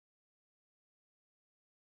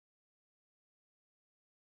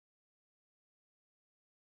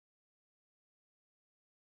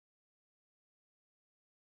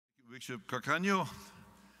Bishop Carcaño,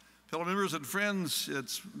 fellow members and friends,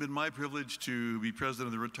 it's been my privilege to be president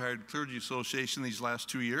of the Retired Clergy Association these last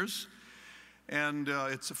 2 years. And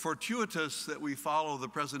it's fortuitous that we follow the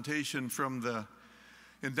presentation from the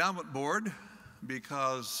endowment board,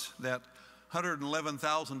 because that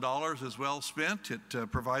 $111,000 is well spent. It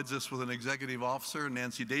provides us with an executive officer,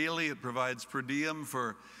 Nancy Daly. It provides per diem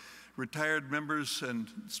for retired members and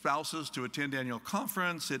spouses to attend annual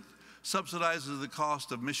conference. It subsidizes the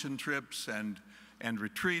cost of mission trips and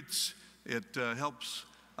retreats. It helps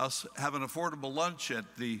us have an affordable lunch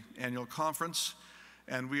at the annual conference.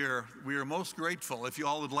 And we are most grateful. If you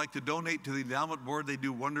all would like to donate to the endowment board, they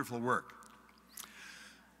do wonderful work.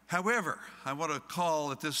 However, I want to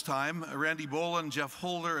call at this time Randy Boland, Jeff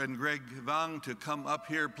Holder, and Greg Vang to come up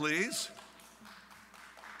here, please.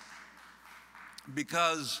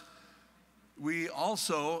 Because we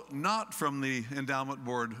also, not from the endowment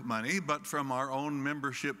board money, but from our own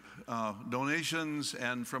membership donations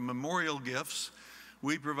and from memorial gifts,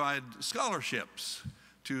 we provide scholarships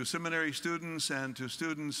to seminary students and to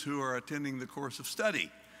students who are attending the course of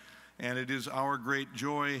study. And it is our great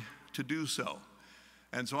joy to do so.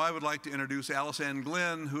 And so I would like to introduce Alice Ann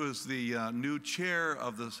Glenn, who is the new chair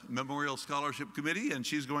of the Memorial Scholarship Committee, and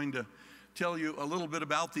she's going to tell you a little bit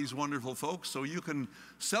about these wonderful folks so you can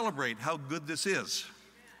celebrate how good this is.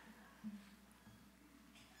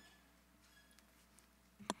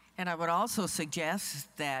 And I would also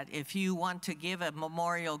suggest that if you want to give a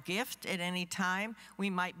memorial gift at any time, we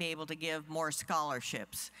might be able to give more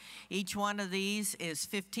scholarships. Each one of these is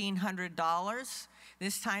 $1,500.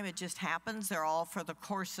 This time it just happens they're all for the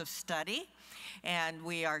course of study, and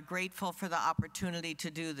we are grateful for the opportunity to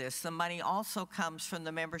do this. The money also comes from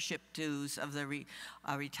the membership dues of the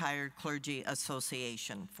Retired Clergy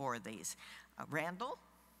Association for these. Randall?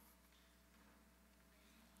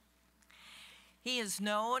 He is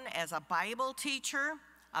known as a Bible teacher,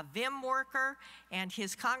 a Vim worker, and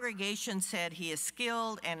his congregation said he is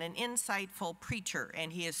skilled and an insightful preacher,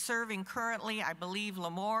 and he is serving currently, I believe,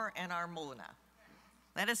 Lemoore and Armona.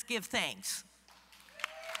 Let us give thanks.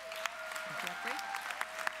 Jeffrey?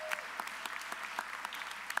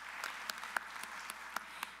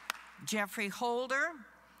 Jeffrey Holder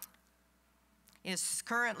is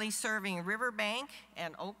currently serving Riverbank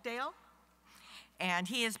and Oakdale. And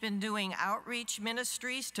he has been doing outreach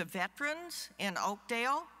ministries to veterans in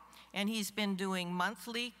Oakdale, and he's been doing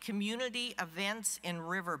monthly community events in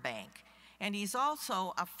Riverbank. And he's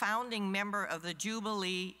also a founding member of the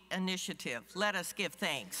Jubilee Initiative. Let us give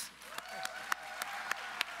thanks.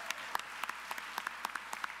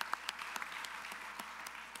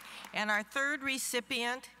 And our third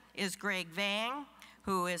recipient is Greg Vang,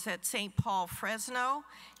 who is at St. Paul, Fresno.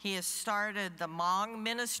 He has started the Hmong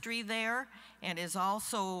ministry there and is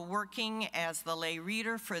also working as the lay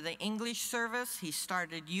reader for the English service. He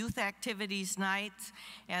started youth activities nights,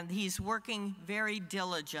 and he's working very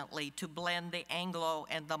diligently to blend the Anglo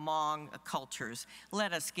and the Hmong cultures.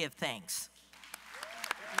 Let us give thanks.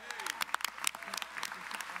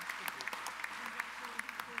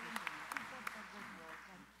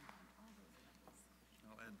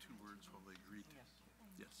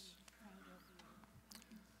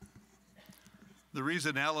 The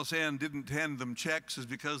reason Alice Ann didn't hand them checks is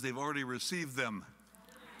because they've already received them.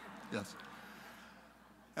 Yes.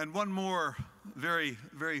 And one more very,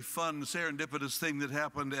 very fun, serendipitous thing that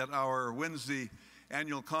happened at our Wednesday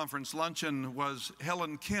annual conference luncheon was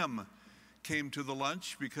Helen Kim came to the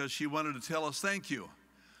lunch because she wanted to tell us thank you.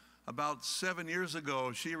 About 7 years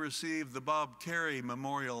ago, she received the Bob Carey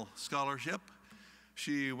Memorial Scholarship.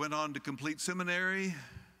 She went on to complete seminary.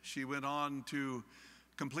 She went on to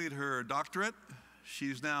complete her doctorate.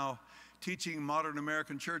 She's now teaching modern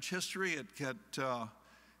American church history at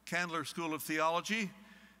Candler School of Theology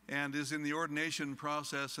and is in the ordination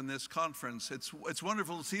process in this conference. It's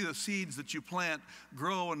wonderful to see the seeds that you plant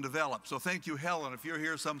grow and develop. So thank you, Helen, if you're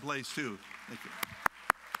here someplace too. Thank you.